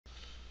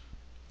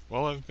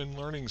Well, I've been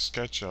learning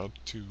SketchUp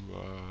to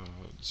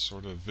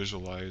sort of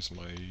visualize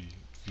my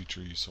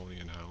future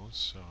Usonian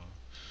house,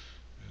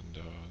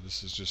 and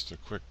this is just a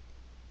quick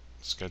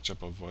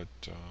SketchUp of what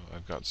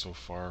I've got so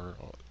far.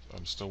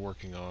 I'm still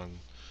working on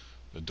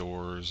the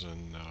doors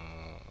and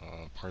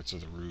parts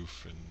of the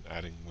roof and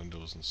adding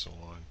windows and so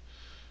on,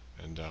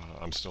 and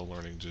I'm still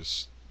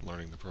just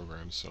learning the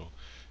program. So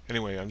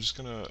anyway, I'm just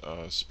gonna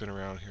spin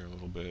around here a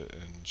little bit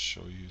and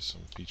show you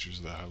some features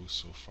of the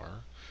house so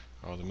far.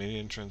 The main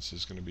entrance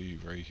is going to be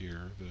right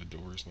here. The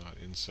door's not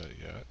inset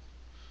yet.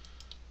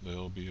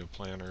 There'll be a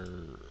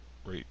planter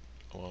right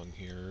along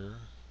here.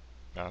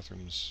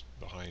 Bathrooms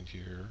behind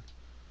here.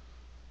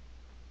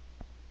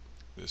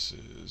 This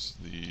is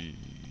the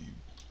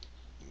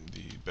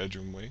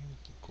bedroom wing,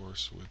 of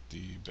course, with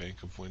the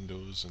bank of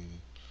windows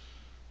and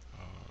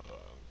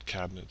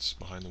cabinets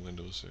behind the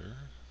windows there,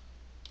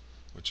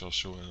 which I'll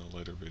show in a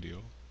later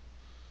video.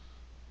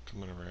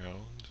 Coming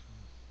around.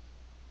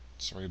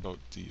 Sorry about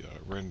the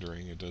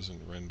rendering. It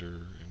doesn't render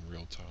in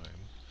real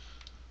time.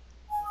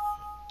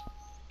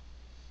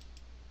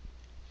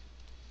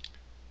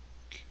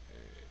 Okay.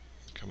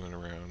 Coming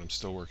around, I'm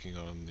still working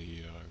on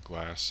the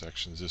glass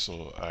sections. This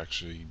will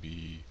actually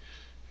be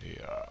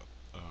a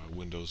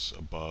windows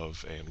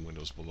above and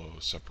windows below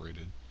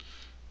separated.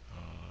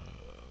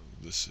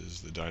 This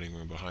is the dining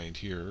room behind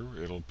here.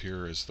 It'll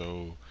appear as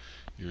though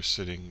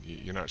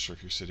you're not sure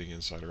if you're sitting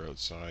inside or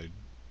outside,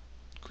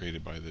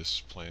 created by this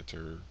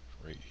planter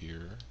right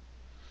here.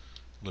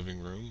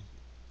 Living room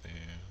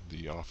and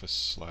the office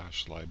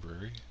slash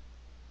library.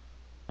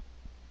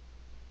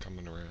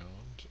 Coming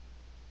around,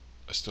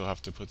 I still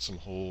have to put some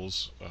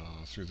holes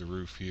through the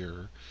roof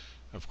here,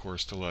 of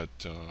course, to let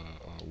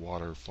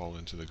water fall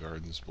into the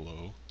gardens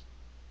below.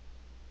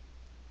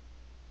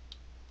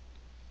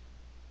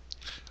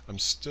 I'm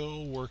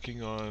still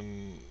working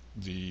on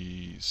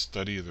the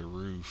study of the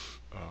roof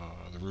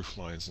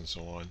lines and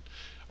so on.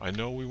 I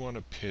know we want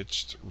a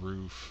pitched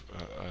roof.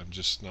 I'm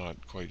just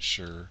not quite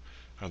sure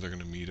how they're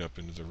going to meet up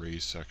into the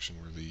raised section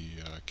where the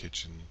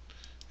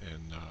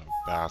and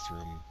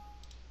bathroom,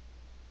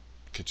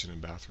 kitchen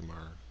and bathroom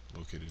are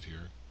located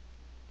here.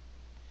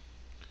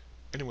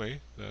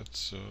 Anyway,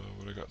 that's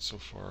what I got so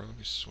far. Let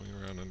me swing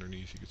around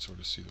underneath. You can sort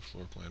of see the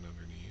floor plan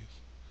underneath.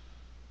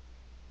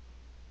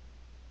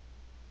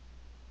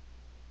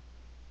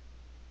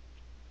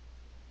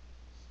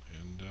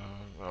 And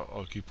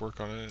I'll keep work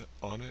on it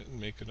and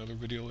make another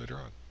video later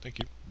on. Thank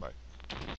you. Bye.